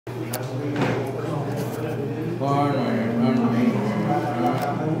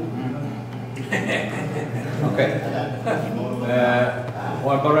Okay.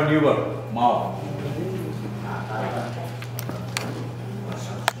 What about a new word? Mouth.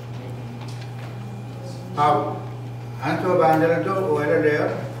 How? Answer bandel itu boleh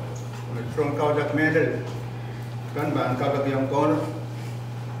dia. From kau dak medal. Kan ban kau dak yang kau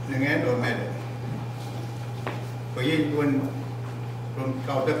nengen or medal. Kau pun from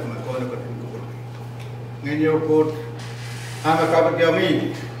kau dak mana kau nak bertemu. Ngen yo kau, ama kau dak yang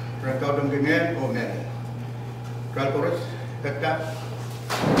ni. From kau dak nengen or medal. Kalau terus tetap.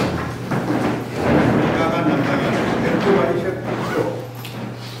 Jangan nampak itu manusia itu.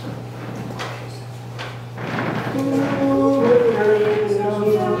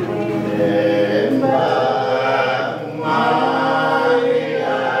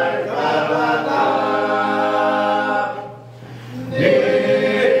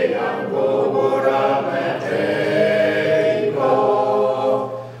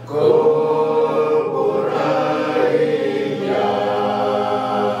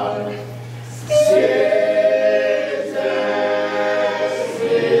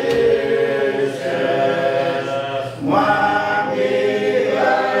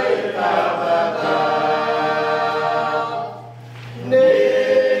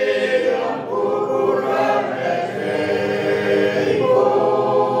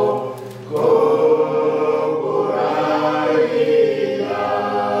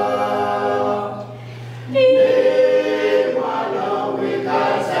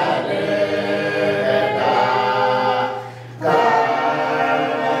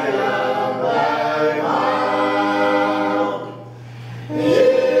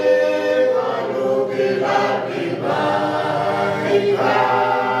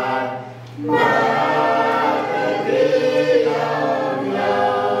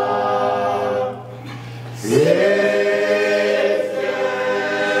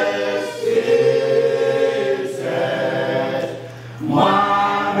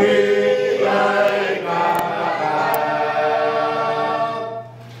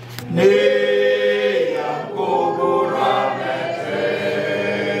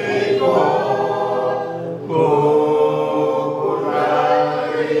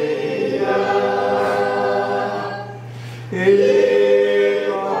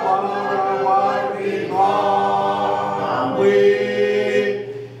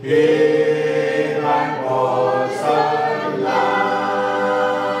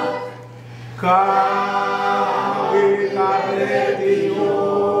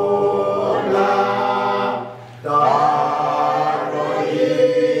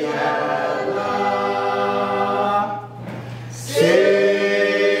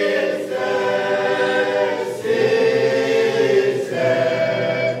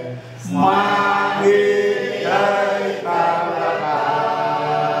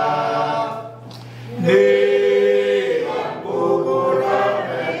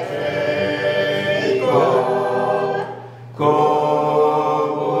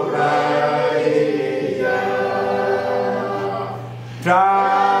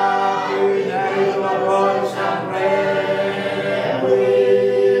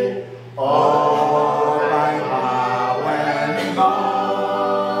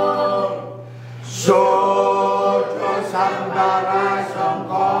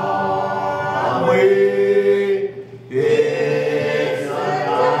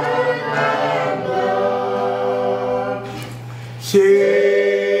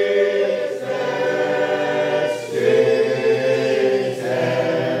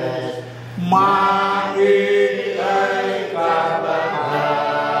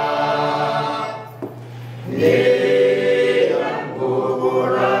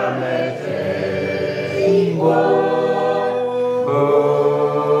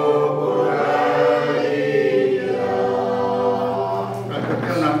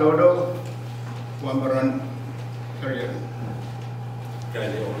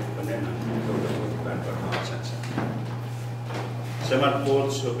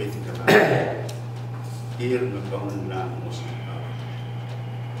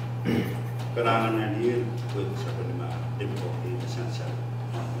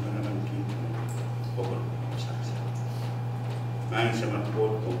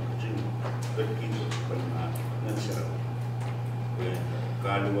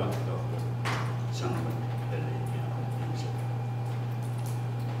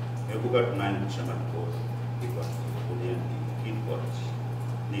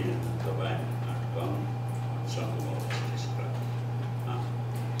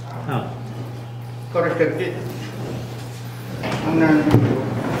 Corrected. Ang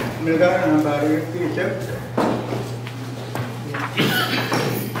milga ng bari, teacher.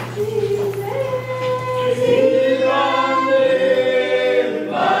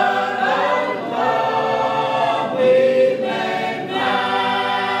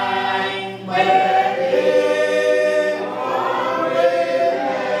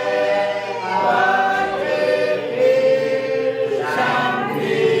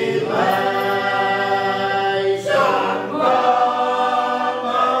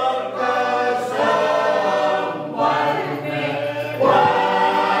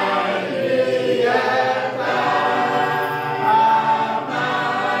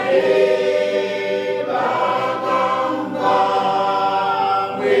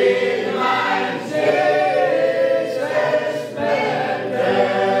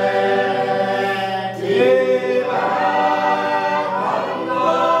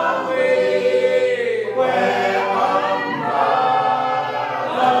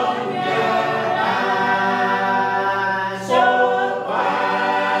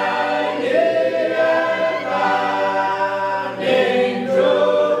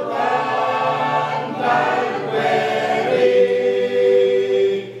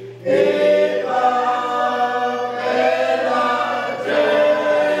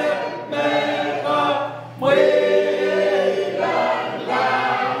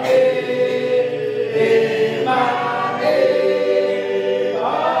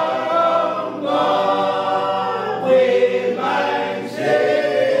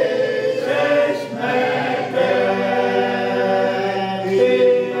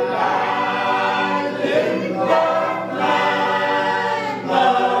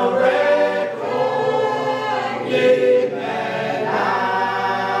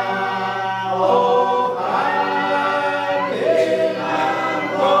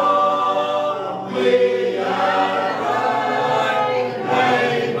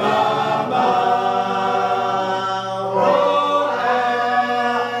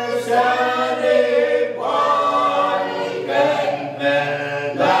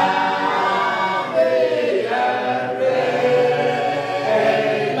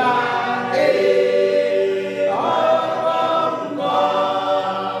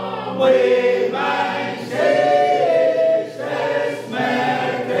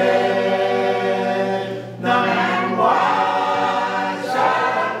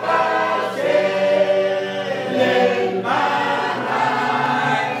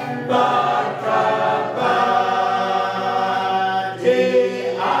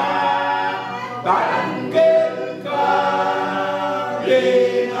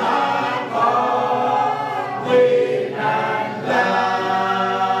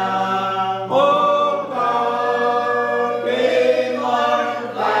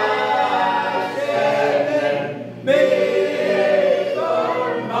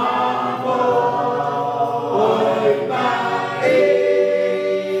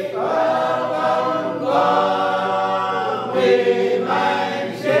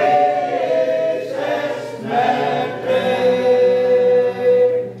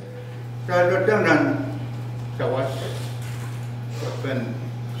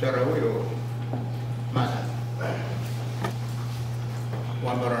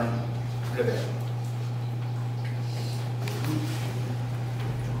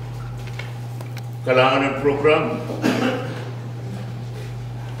 Kalangan program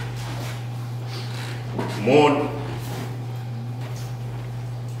Mon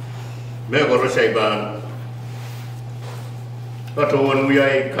Megoro Saiban Patuan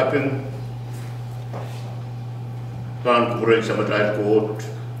Wiyai Kaping Kan Kureng Samadai Court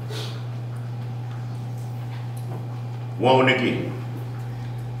Wawniki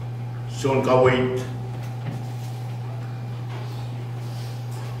Son Kawait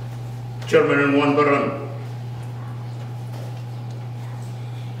Chairman and One Baran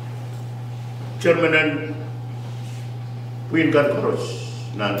Chairman and Queen Koros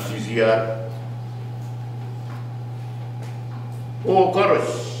Nan CCR O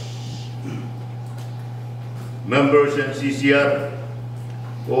Koros Members and CCR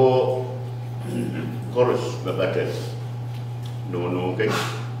O Koros Babates No kay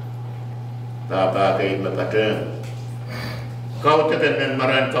Tapa kay Babates Kau tekan dan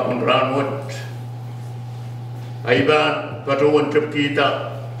maran kapun ranut Aiban patuan trip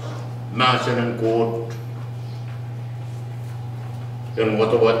kita Masa ng court Dan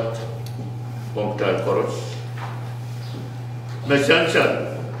watawat Pongtal Koros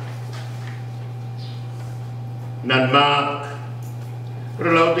Masansan Nan mak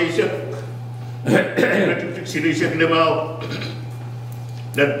Relaw tisak Natuktik sinisak limaw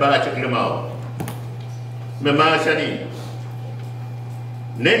Dan bacak limaw Memasa ni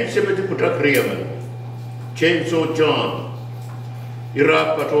Nen seperti putra kriaman Chenso John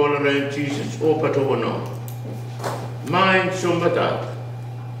ira patola ren Jesus o patono main sumbata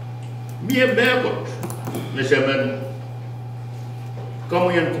mie begot mesemen kamu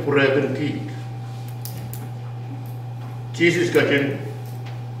yang kupurakan ki Jesus katin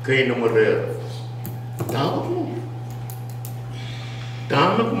kay nomor rare tahu mo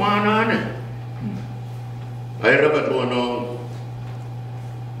tamak mana ne ay rabat wono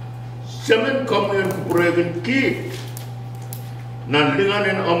semen kamu yang kupurakan ki nan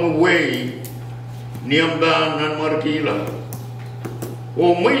linganen amu way niamba nan markila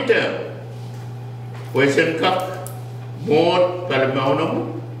o muita wesen kap mod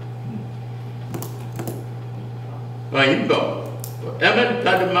palmaunamu imba emen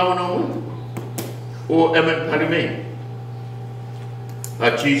palmaunamu o emen palme a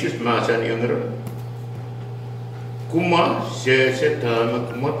Jesus masan yangra kuma se tama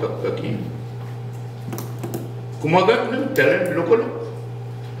kuma takaki kuma gatnam telen lokol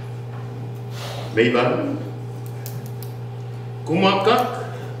Beiban kumakak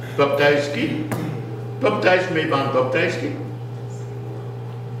baptaiski baptais meiban baptaiski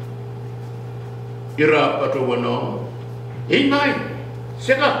ira patowono imai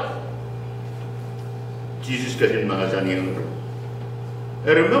seka Jesus kadin mahasani angro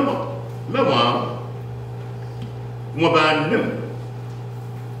mama mubannem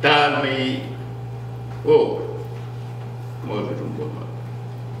tami oh mo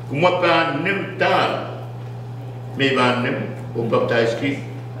Kumapan nim tal, may ban nim o baptize ki,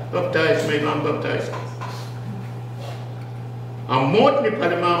 baptize may ban baptize ki. Amot ni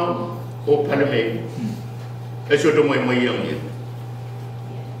palimao o palimay, eso to moy yang yan.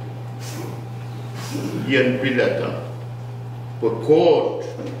 Yan pilata, pagkot,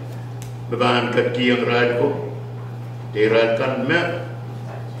 baban kat kiyang rad ko, te rad kan me,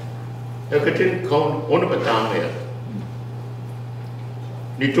 katin kaun ono patang ya.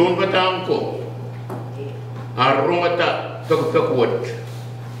 Ni ton batang ko aromata kagkakwat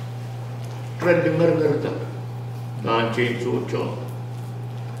trendengar ngarta nan chain so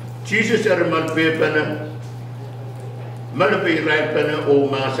Jesus armal pe pana malape rai pana o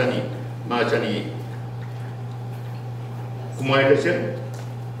masani kumai desen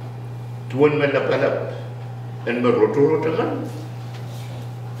tuan melapalap en merotorotakan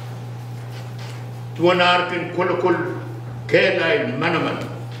tuan arkin kolokol kelai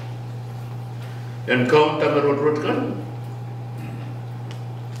manaman dan kau tak merototkan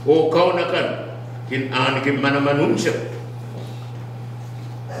kau nakan kin an kin manaman unsep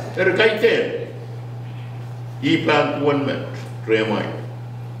terkaitan ipan tuan met remai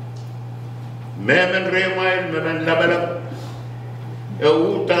memen remai memen labalap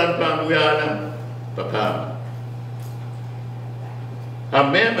utan pangwiana pakam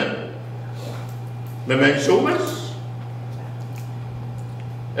memen sumas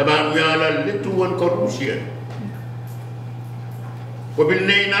Eban wiala lituan korupsian.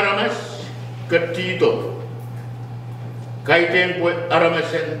 Wabilnei naramas ketito. Kaiten po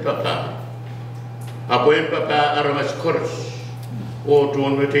aramasen papa. Apoen papa aramas kors. O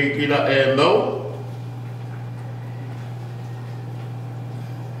tuan wete kila mau.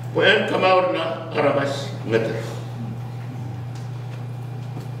 Poen kamaur na aramas ngeter.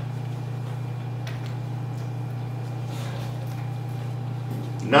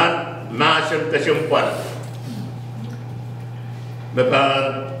 Nan masam kesempuan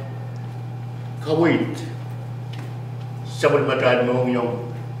beban kawit sabun matan mengyong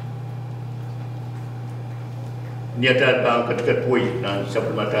niatan bang ket pui nan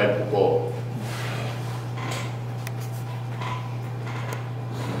sabun matan pukul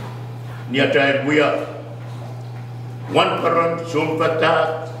niatan buya wan peran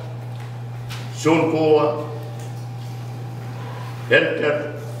sumpata sunkoa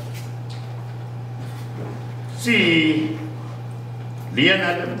enter si lian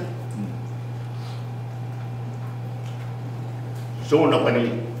alam so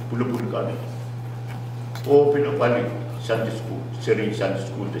napani pulu-pulu kali o pinapali Sunday school sering Sunday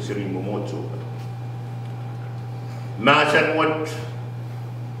school te sering momotso masan wat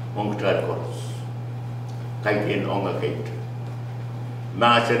ong trat kors kaiten ong akait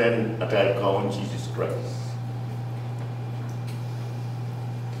masan atal kaon Jesus Christ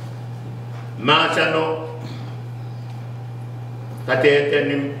masano katete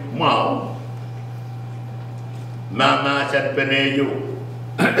ni mau mama sat peneju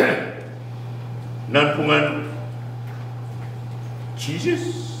nan pungan Jesus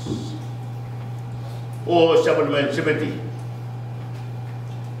o sabun sebeti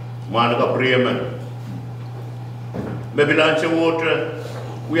mana ka preman mebilan se water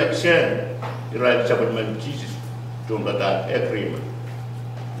we accept right sabun Jesus don't got that agreement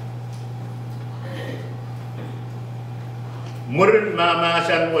murid mama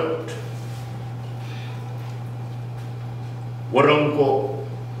san wat warang ko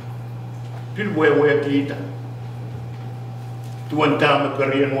pil we kita tuan tam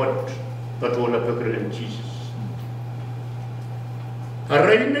karian wat patola pekeren Jesus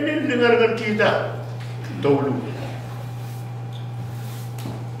hari ini dengarkan kita tolu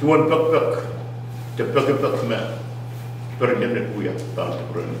tuan pek te pek me pergi nak buya tak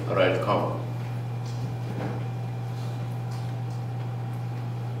perlu right count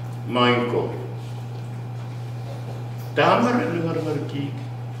main ko tamar dengar ki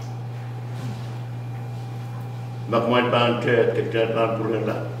mak main bantre kita nan perlu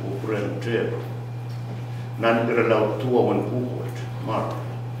lah ukuran tre nan berlau tua wan kuat mar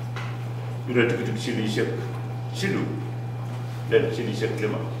ira tik sili silu dan sili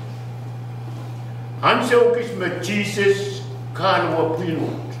lema Ansau kisah Jesus kan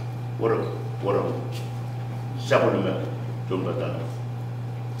wapinut orang sabun me tumbatan.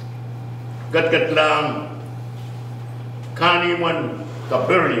 Gat lang kaniman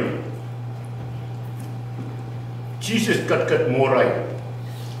kaberium. Jesus gat morai.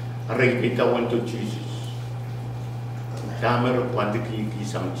 Aray kita wanto Jesus. Tamer pandiki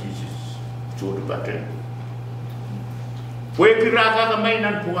kisang Jesus. Jodoh batin. Pue kiraka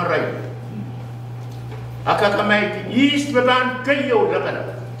kamainan pungaray. Aka kamay is beban kayo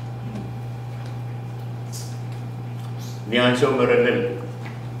lakan. Niyan so merenel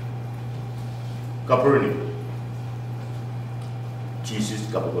kapurni. Jesus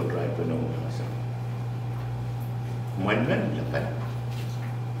kapagod rai penong masa. Kumain lakan.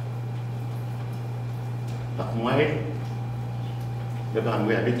 Akumain beban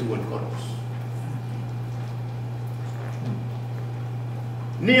we ada tuan korus.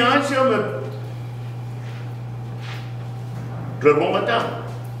 Niyan so Termomata,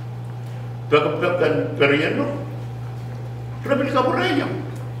 pekan periano, terlebih kaburaya.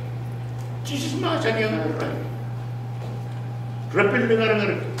 Jesus macam yang orang, terlebih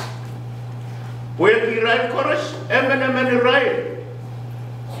dengar. Boleh kira koras, emen rai.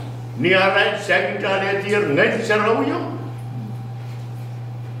 Ni arai saya kita lihat dia ngai serawuyo.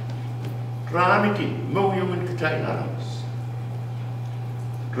 Ramiti, mau yang kita ilaras.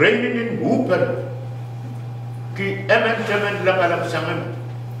 Rainin bukan. Ki emen lakalap sangan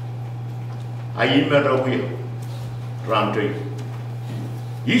ayi merawi rantai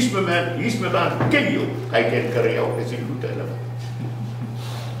isme ban kayo kai ken karyaw kasi luta lang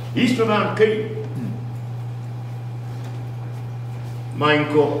isme ban kayo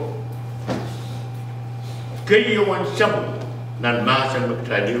main ko kayo ang sabu nan masan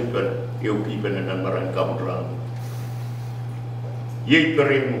magtradiw kan iyo pipan nan marang kamurang yay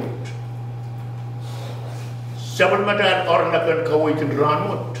peremot Sabun mata orang akan kawai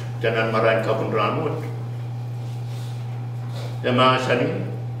ranut jangan marahin kabun ranut. Masa ni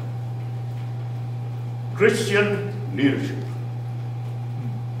Christian leadership.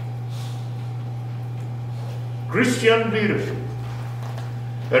 Christian leadership.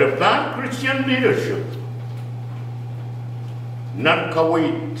 Erban Christian leadership. Nan kawai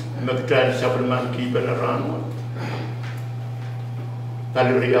magtan sabun man kiban ranut.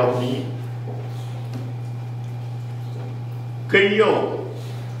 Kalau riau ni kayo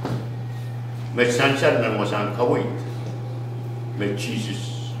me sansan nan mosan kawit me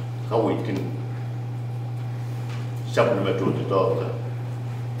Jesus kawit kin sabun me tutu toka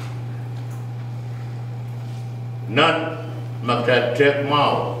nan magta trek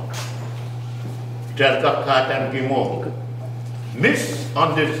mau terkakatan kimo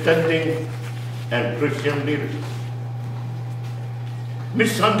misunderstanding and Christian leadership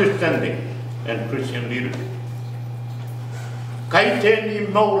misunderstanding and Christian leadership Kaiten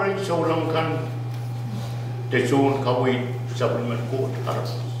ni maurin seorang kan tesun kawit sabun kot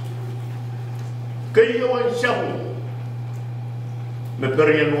aras. Kayawan sabun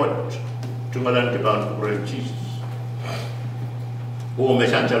meperian wat tungalan tiban kuburan Jesus.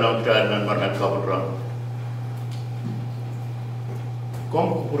 Mesan salam dan marhat kaburan.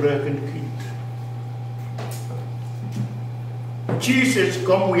 Kom kuburan kit. Jesus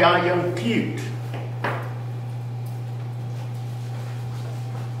kom yang kit.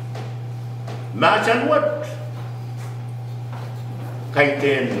 Macam what?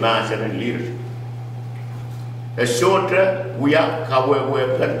 Kaiten macam leadership. Esotra we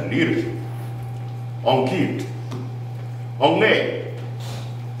kan leadership. On kit. On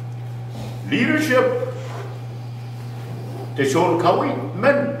leadership. Teson kawi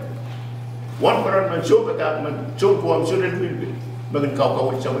men. One peran men so kata men so kuam sudah lebih. Makan kau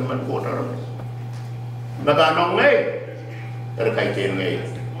kawi sama men kotor. Maka nong terkaiten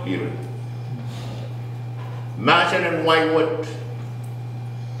leadership. Masan and Waiwat,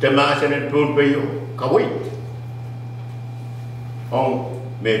 the Masan and Pohnpei, Kawit, on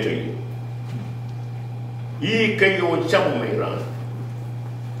Metri. E. Kayo and Sabu Mayran.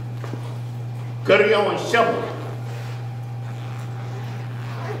 Karyaw and Sabu.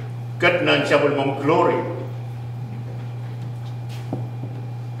 Katnan Sabu Mom Glory.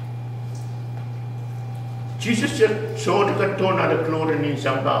 Jesus said, so the Katona the glory in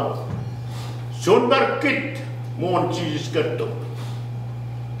Sambao. So Barkit, Mon Jesus Kato.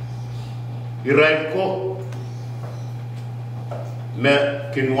 Irai ko me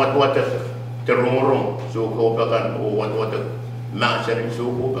kin wat terong so ko bagan o wat ma sari so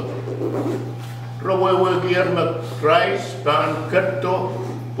ko bagan rawe gier me Christ pan Kato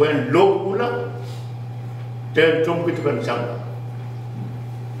wen logula ten tumpit ban sang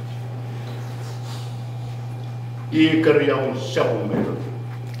I karyaw sabu meron.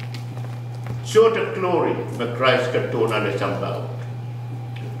 So the glory me Christ Kato na le sambao.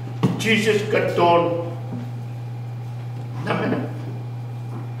 Jesus Katon namanya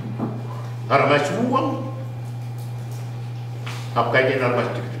harmas uang apa dia harmas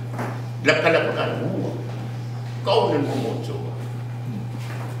lakalakan uang kau nan memotso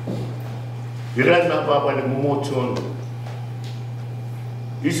Iran apa ni memotso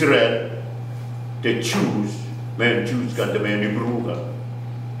Israel the Jews kan the men Hebrew kan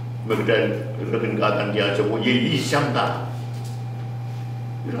mereka katakan dia sebut ye isamba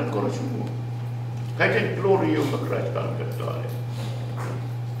Iran korang semua. Kajian glory yang berkerajaan Katolik.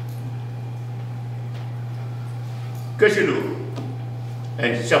 Kesilu,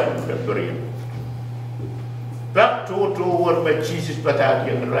 and sabun dan beriam. Back to word by Jesus patah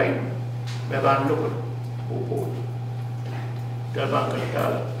yang lain. Memang lupa. Opor. Dalam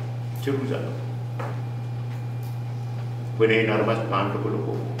kata Jerusalem. Benih narmas pandu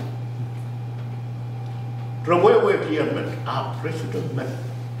lupa. Rawe kian men, presiden men.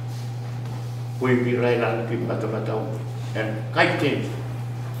 We be right on the mathematical and kaitin.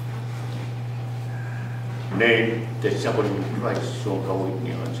 Name the sabon Christ so kawit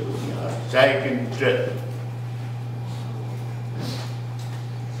niya sa niya. Saya dread.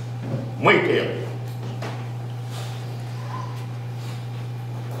 May kaya.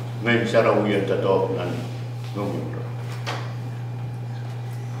 Ngayon saraw yan tato ng numero.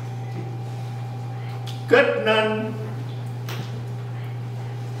 Katnan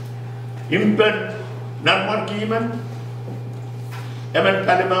impen nan markiman emen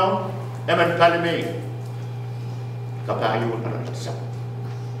kalimau emen kalime kapayu nan sap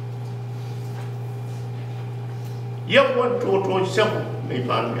yapon to sap me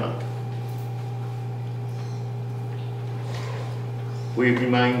panya we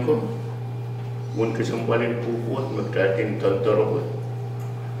bimain ko mun kesempatan buat magdating tontoro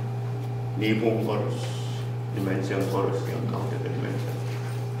ni pong koros dimensi koros yang kau ada dimensi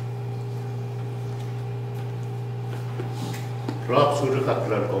Rob sudah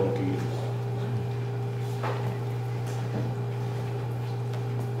kaklar kongki.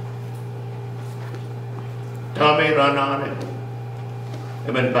 Tame rana ane.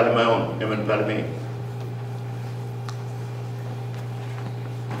 Emen palme.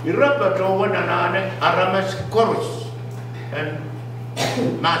 Irapa tawan ane aramas korus dan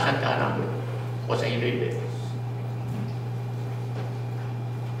masan tanam. Osa ini.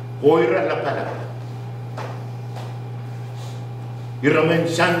 Koira la pala. Iramen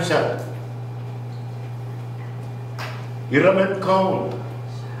sansa, iramen kaun.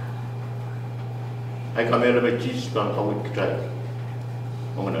 Ay kami iramen Jesus bang kawit kitay.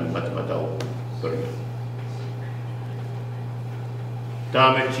 Mga mataw pergi.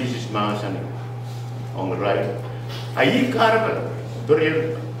 Dami Jesus maasan ang right. Ay karapal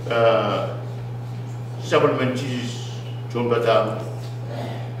pergi sabon Jesus jumpa ta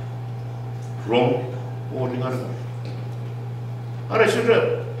Rome o dengar. Ada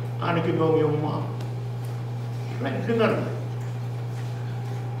sudah, anak ibu yang mah, dengar.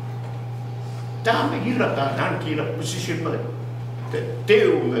 Tak mengira kan, nanti lah posisi mana,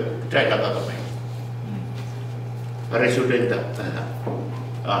 teu try tak apa. Ada sudah tak,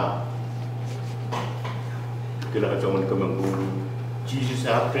 kita cakap kemangku, Jesus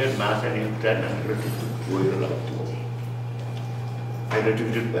apa masa ni try nak kerja tu, boleh lah tu. Ada tu,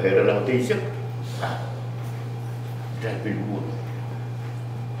 ada lah tu isyak, try pergi.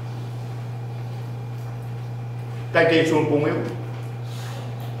 Kaya sumpung yun.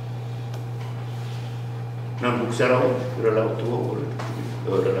 Nambuk saraw, ralaw tuwa,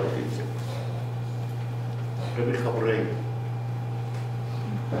 ralaw tiisa. Rabil kapuray.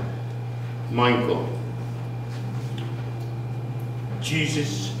 Michael,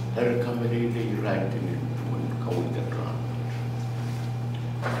 Jesus har kamari le right in it. kau ikan ran.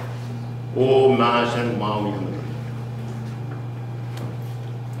 Oh masan mau yang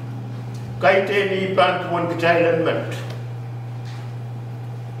kaiten ni bantuan kecailan mat.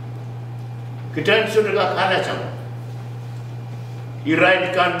 Kita sudah kalah sama.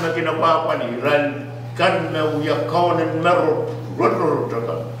 Iran kan makin apa ni? Iran kan mau ya kawan merot rodor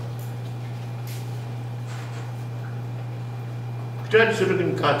tak. Kita sudah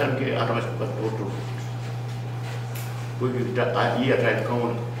kan katan ke arah sepat rodor. Bagi kita ia tak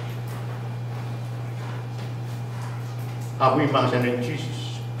kawan. Aku masa ni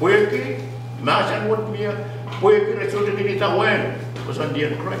Jesus. Bagi masa buat dia. Bagi resulta kita wen. Pesan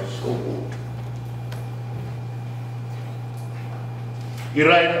dia Christ. Oh good.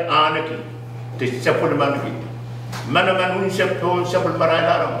 Iran anaki, tisapul manaki, mana manusia pun sapul marai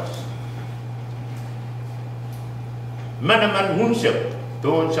larang, mana manusia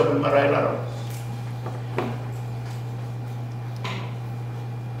pun sapul marai larang.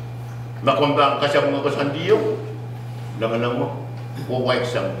 Makombang kasih mengakukan dia, lama-lama, wawai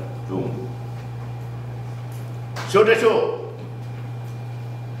sam tu. So,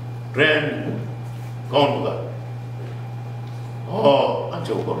 Ren, kawan bukan. Oh,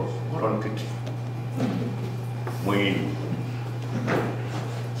 anjau orang kecil. Main.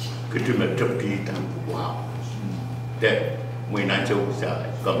 Kita macam kita. Wow. Dek, main anjau besar.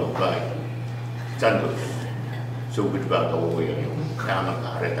 Kamu baik. Cantik. So kita bakal yang nama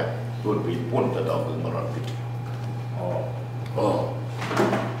kereta. Turbi pun tak tahu orang kecil. Oh.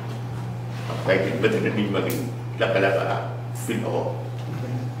 Apa yang betul ni makin laka-laka. Feel oh.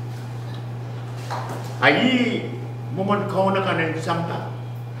 Ayi. Momen kau nak kanan sampah,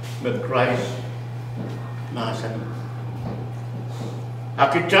 Christ masa ni.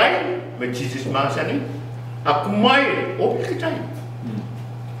 Aku cai, Jesus masa ni. Aku mai, kita cai.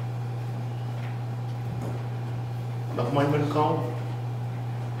 Aku mai kau.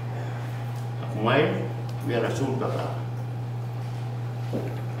 Aku mai, biar rasul bapa.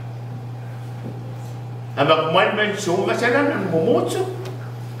 Aku mai so masalah nan momotsu.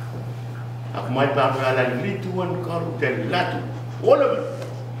 Aku mai pangalan rituan kau dan latu, olam,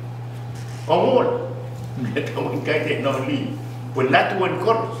 omol, kamu kait noli, pun latuan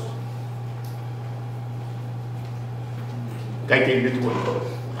kau, kait rituan kau,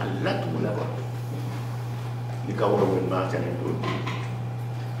 latu lapa, ni kau orang macam itu,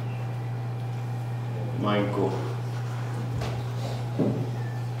 mai ko,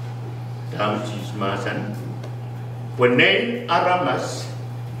 dalam cis masan, penain aramas.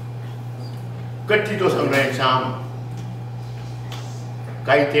 Ketito sang ren sam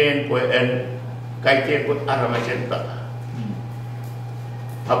kaiten po aramasen pa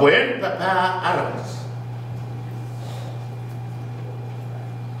apoen pa aramas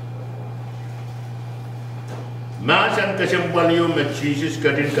masan kasempalium met Jesus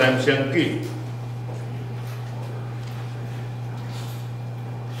kadin kam sangki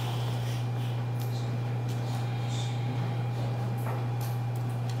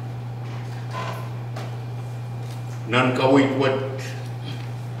nan kawit wat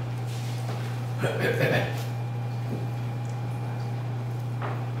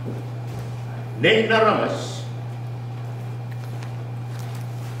nei naramas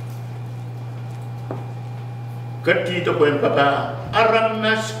ketito poen papa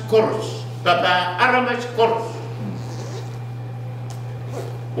aramas kors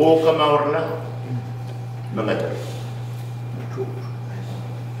o kamaurla mengatar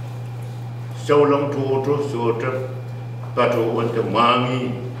Saulong tu suatu patu untuk mangi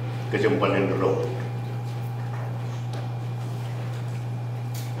kesempatan roh.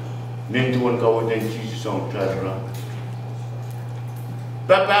 Nentuan kau dan Jesus sang terang.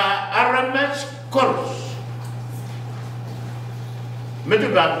 Bapa aramas kors.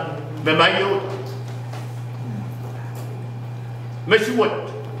 Medubang memayu. Mesuat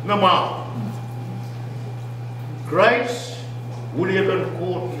memang. Christ uliakan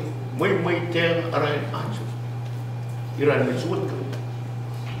kau. May teng aray anso. Iran mesuat ko.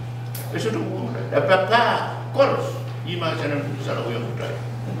 Eso tu mo na. Papa, kors. Ima sa nang sa lawa yung try.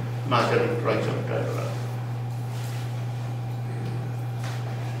 Masa nang try sa try.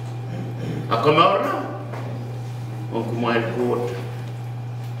 Ako maura. Ang kumain ko.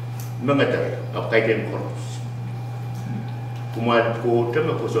 Mengatar. Ako kaitin kors. Kumain ko.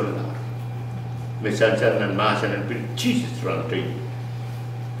 Tama ko solar. May sansan ng masa ng Jesus rang tayo.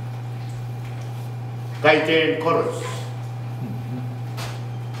 Kaitin kors.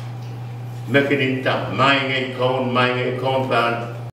 Makininta, mai ngay kaun pan,